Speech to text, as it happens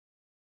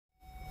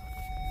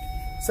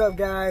up,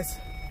 guys?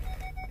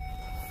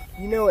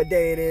 You know what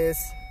day it is.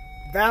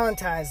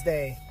 Valentine's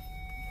Day.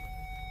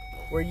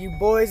 Where you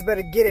boys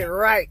better get it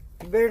right.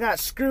 You better not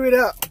screw it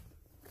up.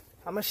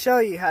 I'm gonna show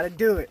you how to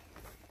do it.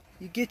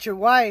 You get your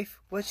wife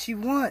what she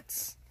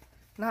wants.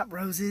 Not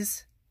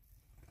roses.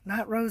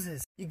 Not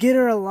roses. You get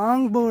her a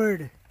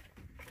longboard.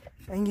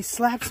 And you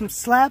slap some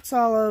slaps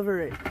all over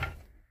it.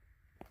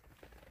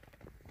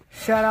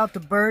 Shout out to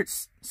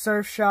Bert's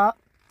Surf Shop.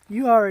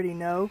 You already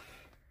know.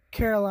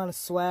 Carolina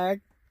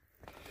swag.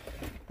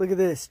 Look at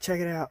this. Check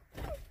it out.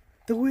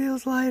 The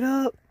wheels light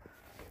up.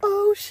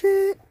 Oh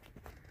shit.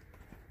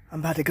 I'm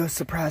about to go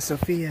surprise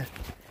Sophia.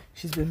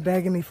 She's been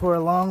begging me for a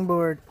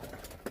longboard.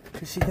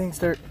 Because she thinks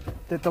that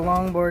the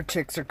longboard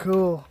chicks are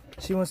cool.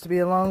 She wants to be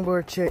a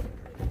longboard chick.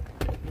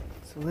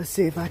 So let's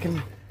see if I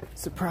can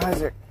surprise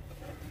her.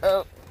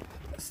 Oh,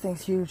 this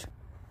thing's huge.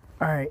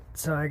 Alright,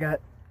 so I got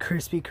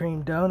Krispy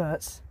Kreme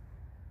donuts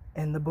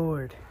and the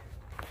board.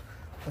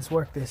 Let's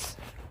work this.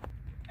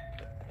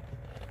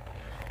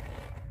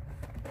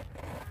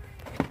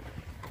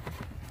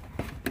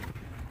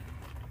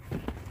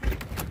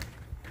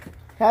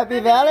 Happy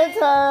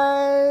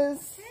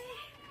Valentine's!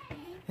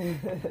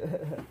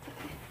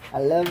 I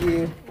love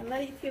you. I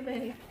love you too,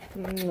 baby.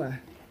 Mwah.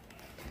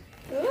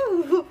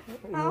 Ooh,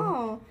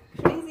 oh,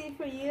 crazy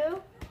for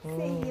you?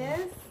 Say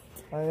yes.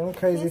 I am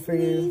crazy Yes, for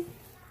you.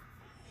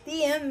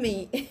 DM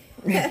me.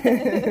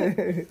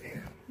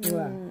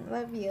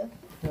 Love you.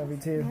 Love you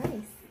too.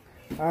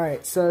 Nice.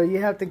 Alright, so you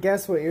have to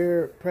guess what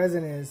your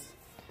present is.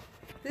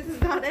 This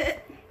is not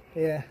it?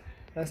 Yeah,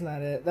 that's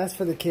not it. That's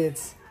for the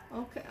kids.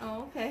 Okay.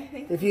 Oh,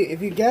 okay. If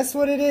you guess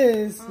what it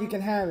is, you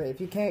can have it.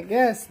 If you can't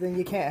guess, then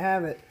you can't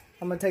have it.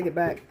 I'm gonna take it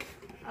back.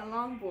 A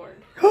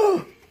longboard.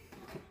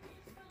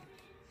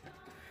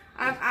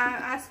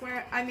 I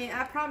swear. I mean,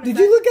 I promise. Did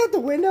you look out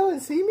the window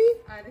and see me?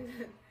 I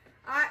didn't.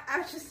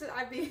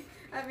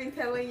 I've been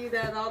telling you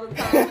that all the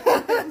time.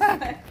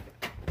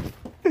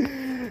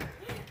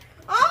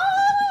 Oh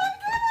my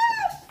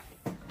gosh!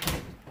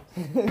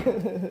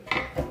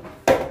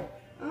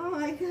 Oh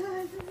my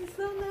gosh, this is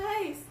so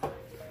nice.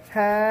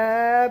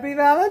 Happy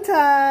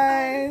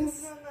Valentine's!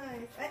 This is so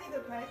nice. I need to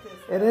practice.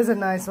 It is a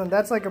nice one.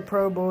 That's like a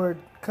pro board,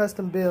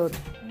 custom build.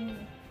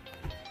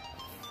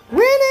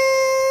 Winning!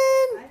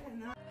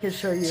 Can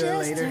show you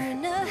later.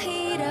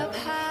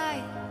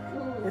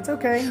 It's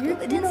okay. You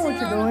know what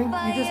you're doing.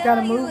 You just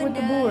gotta move with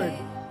the board.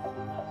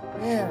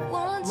 Yeah,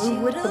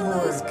 move with the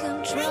board.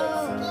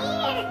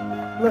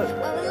 Look,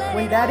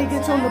 when Daddy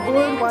gets on the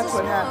board, watch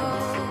what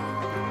happens.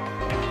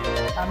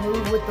 I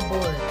move with the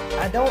board.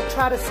 I don't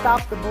try to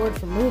stop the board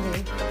from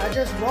moving. I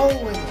just roll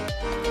with it.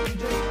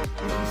 If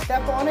you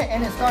step on it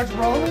and it starts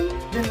rolling,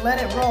 then let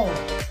it roll.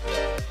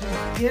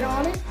 Just get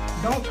on it.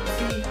 Don't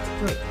see.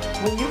 Look,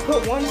 when you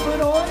put one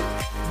foot on,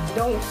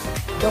 don't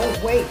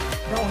wait.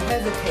 Don't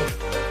hesitate.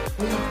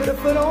 When you put a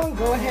foot on,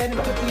 go ahead and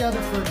put the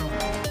other foot on.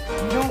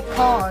 You don't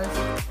pause.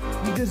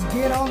 You just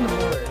get on the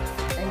board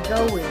and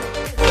go with it.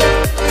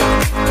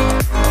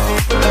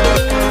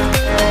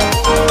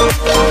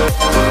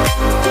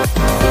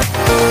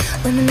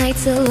 When the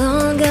nights are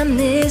long, I'm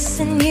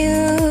missing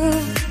you.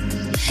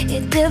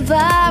 It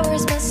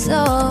devours my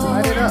soul.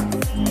 Light it up.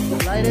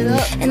 Light it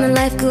up. And when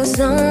life goes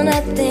on,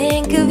 I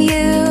think of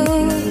you.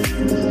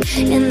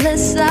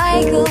 Endless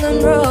cycle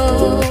and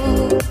roll.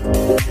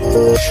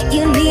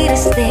 You need to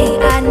stay,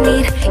 I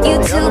need you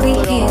to be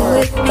here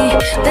with me.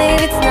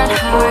 Babe, it's not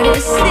hard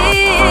to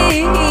see.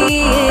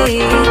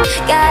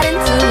 Got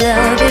into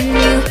loving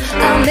you,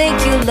 I'll make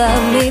you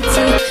love me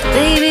too.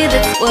 Baby,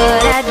 that's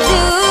what I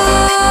do.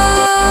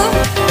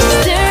 Just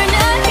turn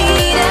the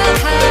heat up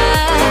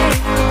high.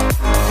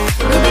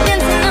 We'll be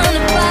dancing on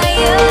the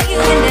fire, you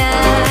and I.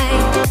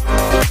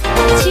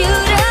 Want you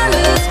to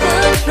lose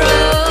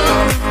control,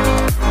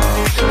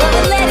 but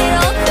we'll let it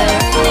all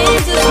turn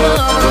into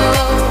smoke.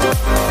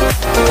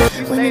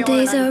 When the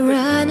days are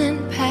running,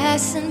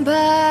 passing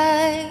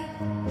by,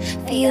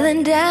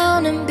 feeling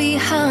down and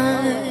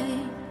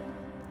behind,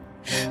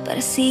 but I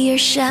see you're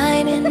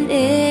shining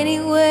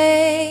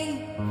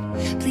anyway.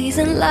 Please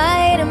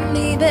enlighten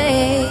me,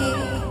 babe.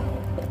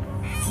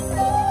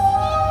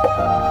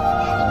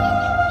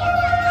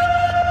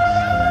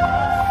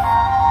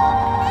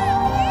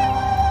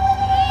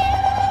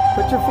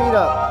 Put your feet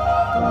up.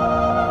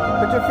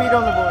 Put your feet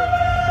on the board.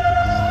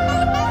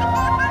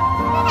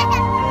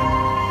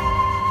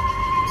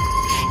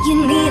 You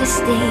need to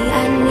stay,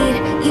 I need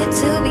you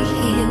to be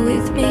here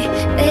with me.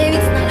 Baby,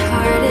 it's not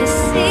hard to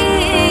see.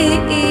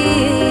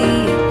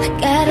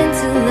 Got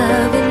into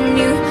loving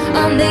you,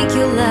 I'll make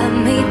you love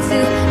me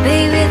too.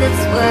 Baby,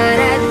 that's what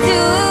I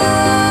do.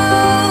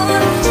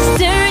 Just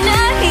turn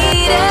the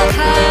heat up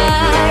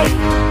high.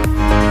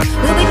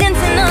 We'll be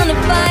dancing on the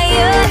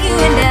fire, you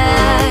and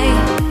I.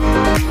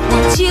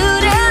 Want you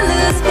to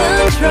lose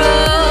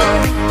control,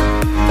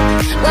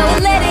 while we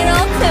let it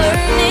all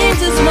turn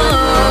into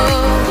smoke.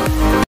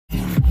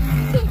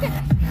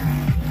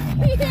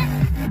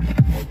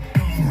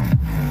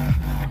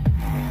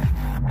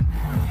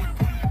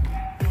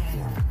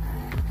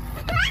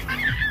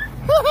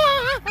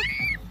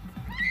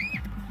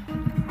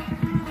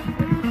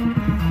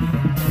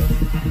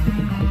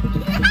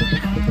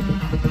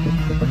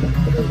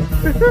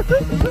 Yeah,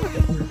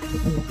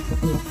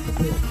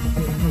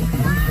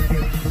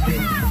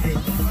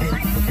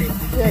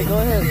 go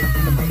ahead.